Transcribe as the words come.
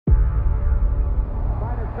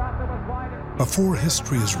Before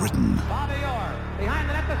history is written,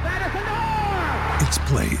 it's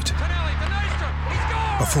played.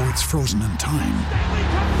 Before it's frozen in time,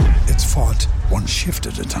 it's fought one shift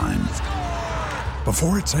at a time.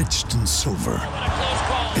 Before it's etched in silver,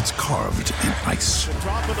 it's carved in ice.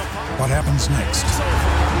 What happens next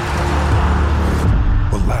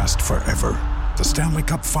will last forever. The Stanley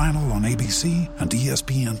Cup Final on ABC and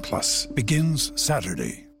ESPN Plus begins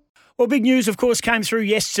Saturday. Well, big news, of course, came through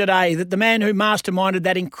yesterday that the man who masterminded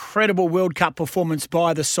that incredible World Cup performance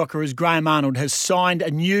by the Socceroos, Graham Arnold, has signed a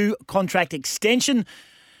new contract extension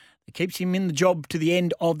that keeps him in the job to the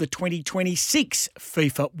end of the 2026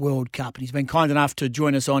 FIFA World Cup. And he's been kind enough to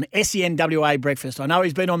join us on SENWA Breakfast. I know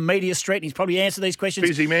he's been on Media Street and he's probably answered these questions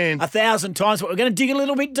busy man 1,000 times, but we're going to dig a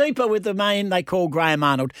little bit deeper with the man they call Graham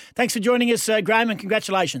Arnold. Thanks for joining us, Graham, and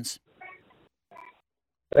congratulations.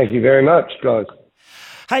 Thank you very much, guys.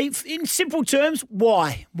 Hey, in simple terms,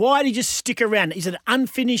 why? Why did you stick around? Is it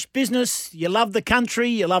unfinished business? You love the country,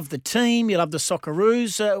 you love the team, you love the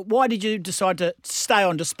Socceroos. Why did you decide to stay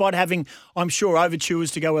on despite having, I'm sure,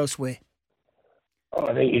 overtures to go elsewhere?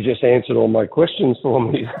 I think you just answered all my questions for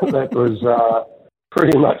me. That was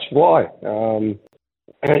pretty much why.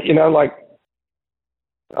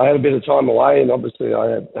 I had a bit of time away, and obviously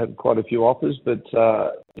I had quite a few offers, but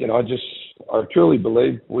I truly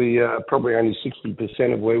believe we are probably only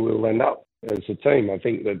 60% of where we'll end up as a team. I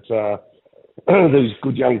think that these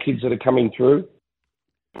good young kids that are coming through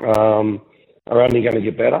are only going to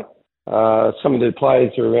get better. Some of the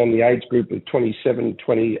players are around the age group of 27,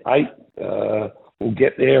 28 will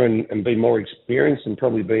get there and be more experienced and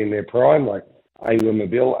probably be in their prime, like Ayla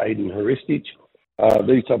Mabil, Aiden Haristic,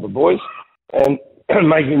 these type of boys. And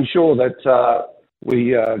making sure that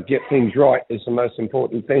we get things right is the most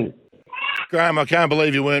important thing. Graham, I can't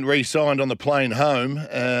believe you weren't re-signed on the plane home.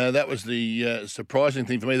 That was the surprising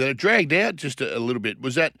thing for me, that it dragged out just a little bit.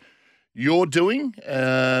 Was that your doing,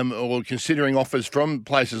 or considering offers from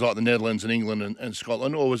places like the Netherlands and England and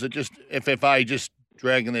Scotland, or was it just FFA just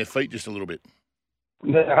dragging their feet just a little bit?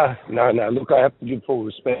 No. Look, I have to give full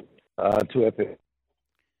respect to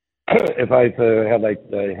FA for how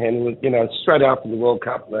they handle it. Straight after the World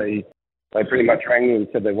Cup, they pretty much rang me and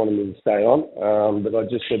said they wanted me to stay on. But I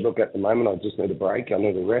just said, look, at the moment, I just need a break. I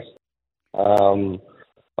need a rest.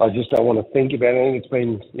 I just don't want to think about anything. It's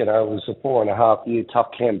been, it was a 4.5-year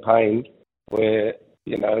tough campaign where,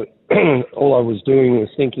 all I was doing was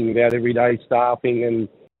thinking about everyday staffing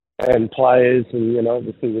and players. And,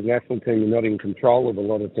 obviously with the national team, you're not in control of a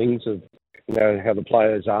lot of things of, how the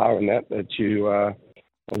players are and that you are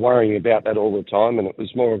worrying about that all the time. And it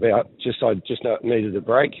was more about I just needed a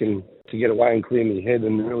break and to get away and clear my head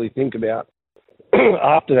and really think about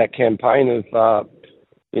after that campaign of,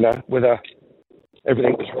 whether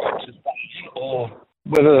everything was right to stay or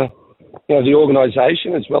whether, the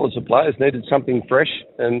organisation as well as the players needed something fresh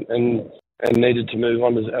and needed to move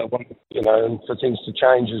on, and for things to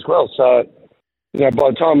change as well. So, by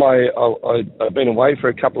the time I've been away for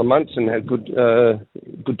a couple of months and had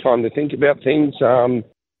good time to think about things,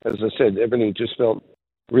 as I said, everything just felt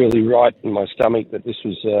really right in my stomach that this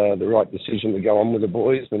was the right decision to go on with the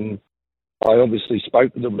boys. And I obviously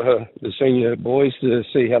spoke with the senior boys to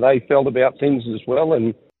see how they felt about things as well.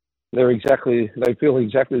 And they feel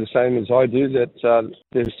exactly the same as I do, that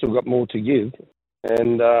they've still got more to give.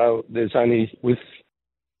 And there's only, with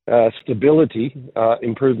stability,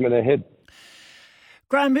 improvement ahead.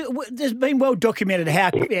 Graham, there's been well documented how,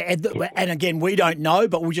 and again, we don't know,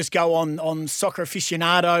 but we'll just go on soccer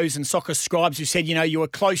aficionados and soccer scribes who said, you were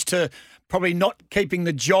close to probably not keeping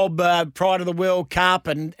the job prior to the World Cup.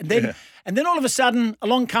 And then all of a sudden,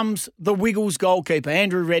 along comes the Wiggles goalkeeper,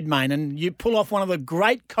 Andrew Redmayne, and you pull off one of the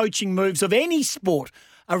great coaching moves of any sport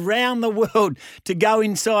around the world to go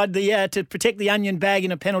inside to protect the onion bag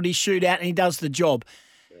in a penalty shootout, and he does the job.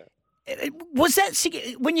 Was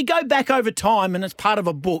that, when you go back over time and it's part of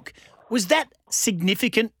a book, was that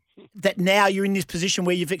significant that now you're in this position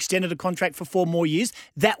where you've extended a contract for 4 more years,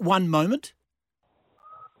 that one moment?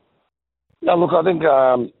 No, look, I think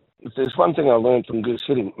if there's one thing I learned from Goose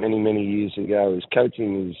City many, many years ago is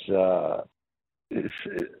coaching is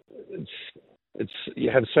you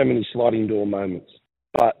have so many sliding door moments.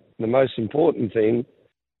 But the most important thing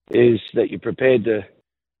is that you're prepared to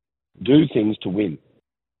do things to win.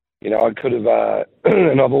 I could have,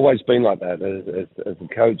 and I've always been like that as a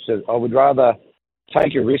coach. I would rather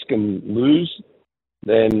take a risk and lose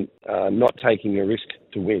than not taking a risk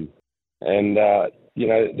to win. And,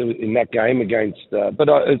 in that game against, but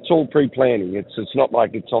it's all pre-planning. It's not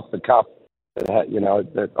like it's off the cuff,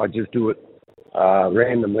 that I just do it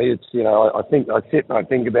randomly. It's, I sit and I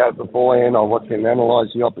think about it beforehand. I watch them analyse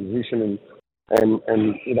the opposition and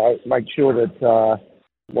and make sure that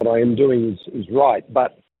what I am doing is right.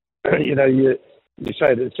 But you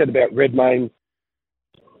said about Redmayne.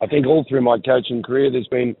 I think all through my coaching career, there's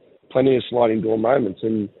been plenty of sliding door moments,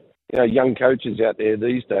 and young coaches out there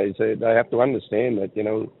these days, they have to understand that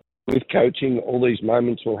with coaching, all these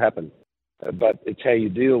moments will happen, but it's how you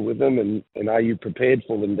deal with them, and are you prepared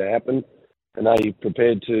for them to happen, and are you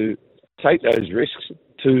prepared to take those risks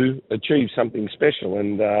to achieve something special?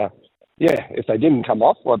 And if they didn't come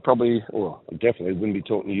off, I definitely wouldn't be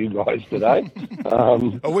talking to you guys today.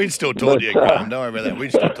 We'd still talk to you, Graham. Don't worry about that.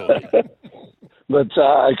 We'd still talk to you. But,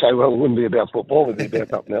 it wouldn't be about football, it would be about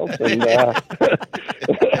something else. And,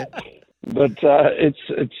 but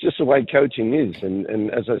it's just the way coaching is.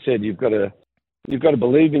 And as I said, you've got to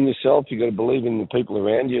believe in yourself. You've got to believe in the people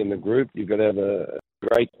around you in the group. You've got to have a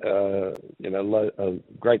great, a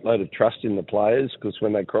great load of trust in the players, because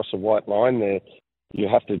when they cross a white line, you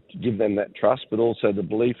have to give them that trust, but also the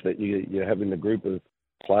belief that you have in the group of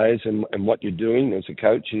players and what you're doing as a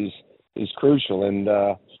coach is crucial. And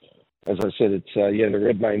as I said, it's the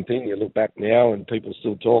Redmayne thing. You look back now and people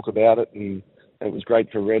still talk about it, and it was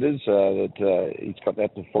great for Redders that he's got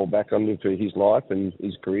that to fall back on for his life and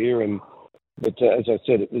his career. But as I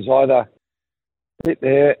said, it was either sit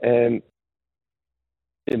there and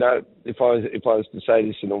if I was to say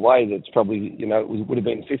this in a way, that's probably it would have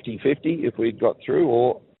been 50-50 if we'd got through,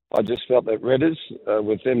 or I just felt that Redders,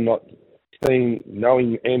 with them not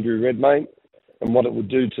knowing Andrew Redmayne, and what it would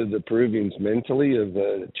do to the Peruvians mentally of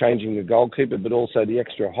changing the goalkeeper, but also the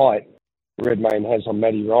extra height Redmayne has on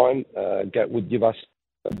Matty Ryan, would give us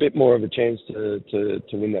a bit more of a chance to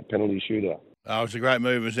win that penalty shootout. Oh, it was a great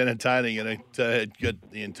move. It was entertaining, and it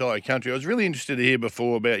got the entire country. I was really interested to hear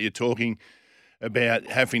before about you talking about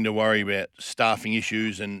having to worry about staffing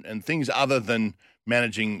issues and things other than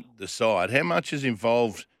managing the side. How much is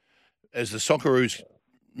involved as the Socceroos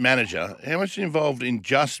manager, how much is involved in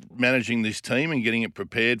just managing this team and getting it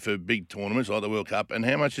prepared for big tournaments like the World Cup, and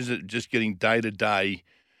how much is it just getting day-to-day,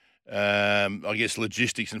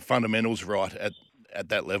 logistics and fundamentals right at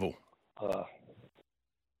that level?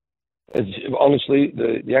 Honestly,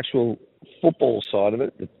 the actual football side of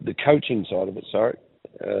it, the coaching side of it,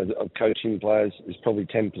 of coaching players is probably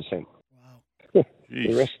 10%. Wow.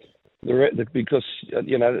 The rest, because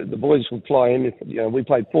the boys will fly in. We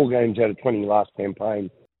played 4 games out of 20 last campaign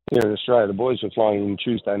here in Australia. The boys were flying in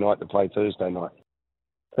Tuesday night to play Thursday night.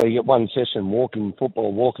 So you get one session walking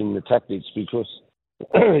the tactics, because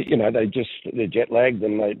they're jet lagged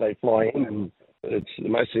and they fly in, and it's the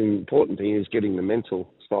most important thing is getting the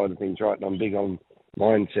mental side of things right. And I'm big on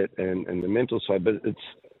mindset and the mental side, but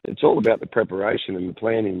it's all about the preparation and the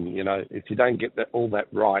planning. If you don't get all that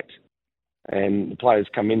right, and the players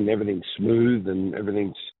come in and everything's smooth and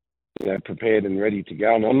everything's prepared and ready to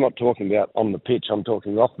go. And I'm not talking about on the pitch, I'm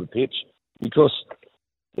talking off the pitch, because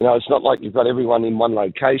it's not like you've got everyone in one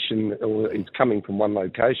location or it's coming from one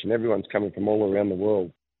location. Everyone's coming from all around the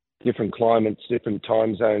world, different climates, different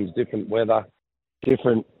time zones, different weather,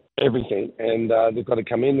 different everything. And they've got to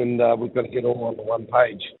come in, and we've got to get all on the one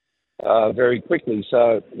page very quickly.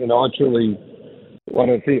 So, I truly, one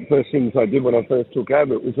of the first things I did when I first took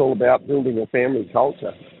over, it was all about building a family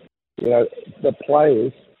culture. The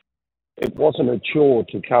players, it wasn't a chore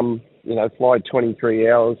to come, fly 23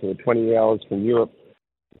 hours or 20 hours from Europe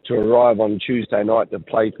to arrive on Tuesday night to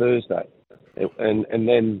play Thursday. And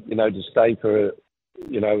then, to stay for,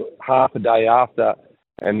 half a day after,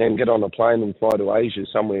 and then get on a plane and fly to Asia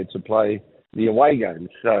somewhere to play the away games.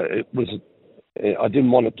 So I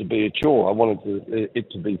didn't want it to be a chore. I wanted it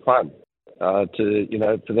to be fun. For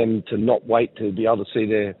them to not wait to be able to see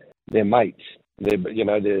their mates, their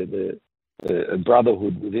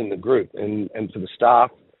brotherhood within the group, and for the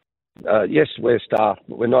staff. Yes, we're staff,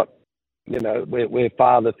 but we're not. We're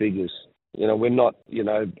father figures. We're not.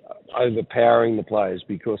 Overpowering the players,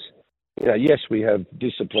 because yes, we have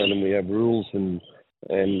discipline and we have rules and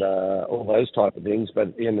all those type of things. But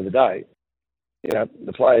at the end of the day,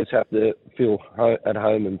 the players have to feel at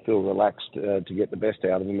home and feel relaxed to get the best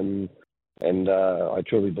out of them. And I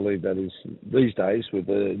truly believe that is, these days, with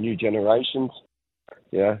the new generations,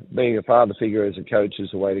 being a father figure as a coach is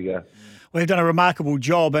the way to go. Well, they've done a remarkable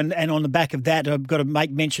job, and on the back of that, I've got to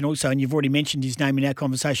make mention also, and you've already mentioned his name in our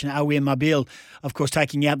conversation, Aouar Mabil, of course,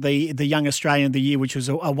 taking out the Young Australian of the Year, which was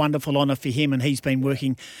a wonderful honour for him, and he's been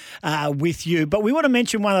working with you. But we want to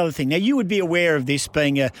mention one other thing. Now, you would be aware of this,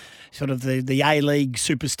 being a sort of the A-League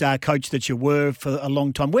superstar coach that you were for a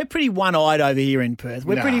long time. We're pretty one-eyed over here in Perth.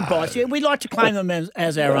 We're pretty biased. Yeah, we like to claim them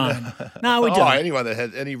as our own. No, we don't. Anyone that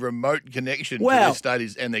has any remote connection to this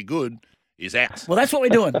state and they're good is out. Well, that's what we're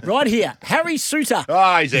doing right here. Harry Suter.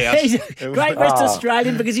 Oh, he's out. He's a great West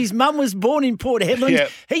Australian because his mum was born in Port Hedland. Yeah.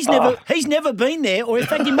 He's never been there, or in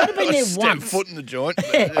fact, he might have been there Step once. foot in the joint.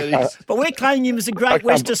 But we're claiming him as a great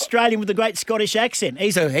West Australian with a great Scottish accent.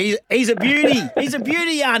 He's a beauty. He's a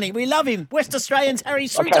beauty, Arnie. We love him. West Australian's Harry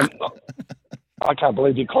Suter. I can't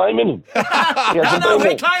believe you're claiming him. No,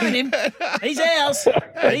 we're claiming him. He's ours.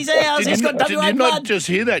 He's ours. He's got Did WA you blood. not just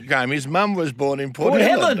hear that, Graham? His mum was born in Port Port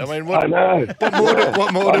Hedland. Hedland. I mean, I know.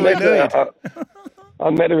 what more do we need? I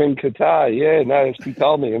met her in Qatar. Yeah, no, she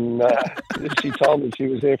told me, and she told me she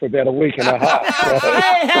was there for about a week and a half.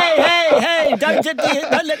 Hey! Don't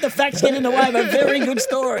let the facts get in the way of a very good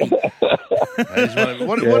story.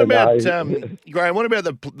 What about Graham? What about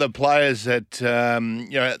the players that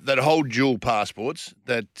that hold dual passports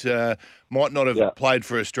that might not have played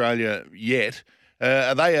for Australia yet?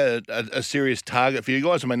 Are they a serious target for you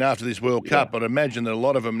guys? I mean, after this World Cup, I'd imagine that a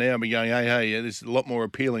lot of them now be going, hey, this is a lot more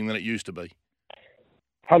appealing than it used to be.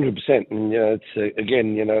 100%, and it's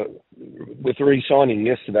again, with the re-signing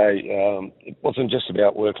yesterday, it wasn't just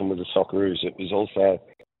about working with the Socceroos. It was also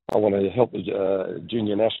I want to help the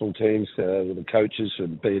junior national teams with the coaches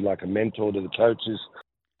and be like a mentor to the coaches,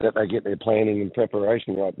 that they get their planning and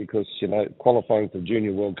preparation right, because qualifying for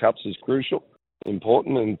Junior World Cups is crucial,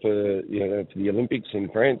 important, and for the Olympics in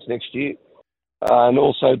France next year. And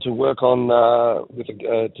also to work on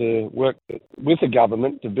to work with the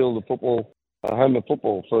government to build a home of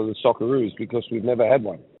football for the Socceroos, because we've never had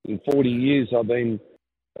one. In 40 years I've been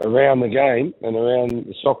around the game and around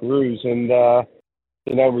the Socceroos, and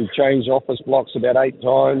we've changed office blocks about 8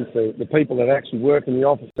 times. The people that actually work in the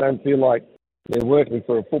office don't feel like they're working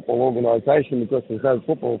for a football organisation, because there's no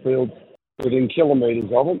football fields within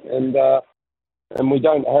kilometres of them, and we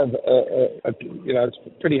don't have it's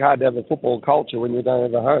pretty hard to have a football culture when you don't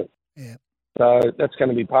have a home. Yeah. So that's going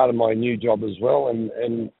to be part of my new job as well, and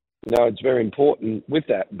it's very important with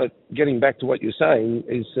that. But getting back to what you're saying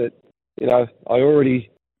is that, I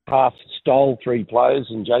already half stole 3 players,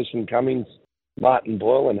 in Jason Cummings, Martin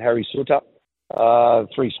Boyle and Harry Suter,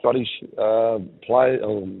 3 Scottish players,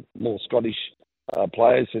 or more Scottish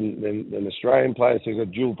players than Australian players who've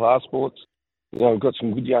got dual passports. We've got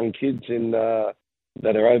some good young kids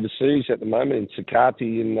that are overseas at the moment, in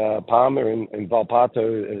Sakati in Parma and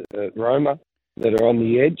Volpato at Roma, that are on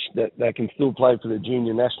the edge, that they can still play for the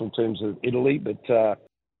junior national teams of Italy. But,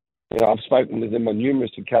 I've spoken to them on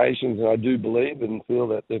numerous occasions, and I do believe and feel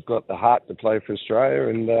that they've got the heart to play for Australia.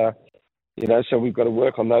 And, so we've got to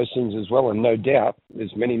work on those things as well. And no doubt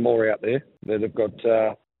there's many more out there that have got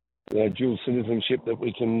dual citizenship that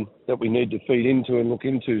we need to feed into and look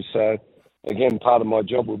into. So, again, part of my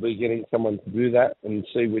job will be getting someone to do that and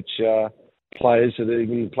see which players that are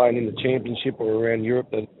even playing in the championship or around Europe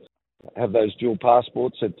that have those dual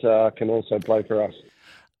passports that can also play for us.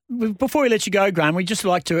 Before we let you go, Graham, we just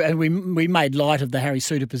like to, and we made light of the Harry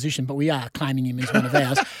Suter position, but we are claiming him as one of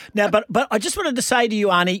ours. Now, but I just wanted to say to you,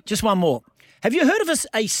 Arnie, just one more. Have you heard of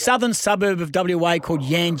a southern suburb of WA called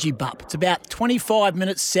Yangebup? It's about 25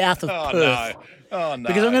 minutes south of Perth. Oh, no.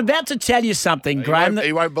 Because I'm about to tell you something, Graham.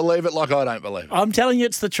 He won't believe it like I don't believe it. I'm telling you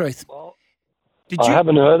it's the truth. I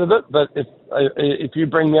haven't heard of it, but if you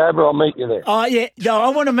bring me over, I'll meet you there. Oh, yeah. No, I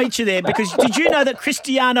want to meet you there, because did you know that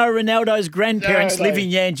Cristiano Ronaldo's grandparents live in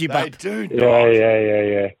Yangebup? They do.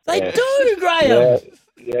 Yeah. They do, Graham.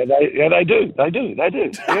 They do.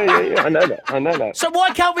 Yeah. I know that. So why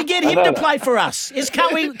can't we get him to play for us?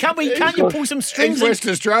 Can't you pull some strings? He's West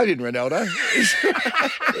Australian, Ronaldo.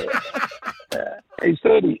 He's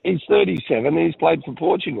 30. He's 37. He's played for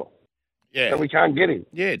Portugal. Yeah. So we can't get him.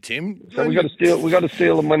 Yeah, Tim. So we got to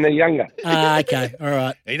steal them when they're younger. Okay, all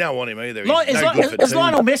right. He don't want him either. Has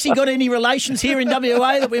Lionel Messi got any relations here in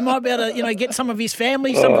WA that we might be able to, get some of his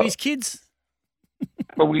family, some of his kids?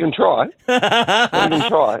 But we can try.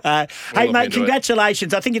 Hey, mate,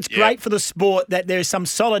 congratulations. I think it's great for the sport that there's some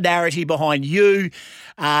solidarity behind you,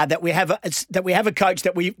 that we have a coach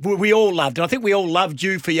that we all loved. And I think we all loved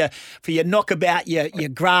you for your knockabout, your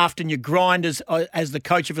graft and your grind as the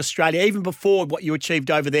coach of Australia, even before what you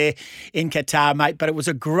achieved over there in Qatar, mate. But it was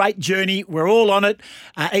a great journey. We're all on it,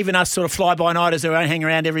 even us sort of fly-by-nighters who hang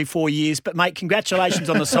around every 4 years. But, mate, congratulations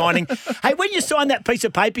on the signing. Hey, when you signed that piece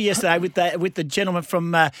of paper yesterday with the gentleman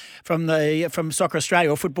from Soccer Australia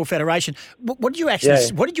or Football Federation, what did you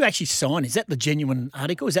actually sign? Is that the genuine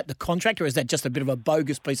article? Is that the contract, or is that just a bit of a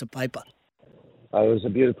bogus piece of paper? Oh, it was a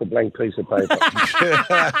beautiful blank piece of paper.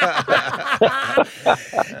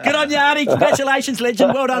 Good on you, Arnie. Congratulations,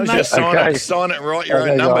 legend. Well done, mate. Just sign it and write your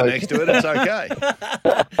own number next to it. It's okay.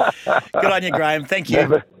 Good on you, Graham. Thank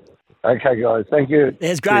you. Okay, guys. Thank you.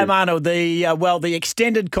 There's Graham Arnold, the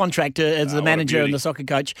extended contract as the manager and the soccer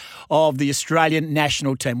coach of the Australian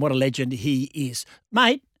national team. What a legend he is.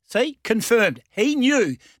 Mate, see, confirmed. He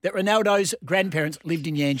knew that Ronaldo's grandparents lived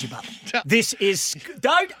in Yangebup. This is...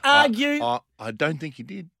 Don't argue... I don't think he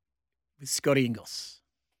did. With Scotty Ingles.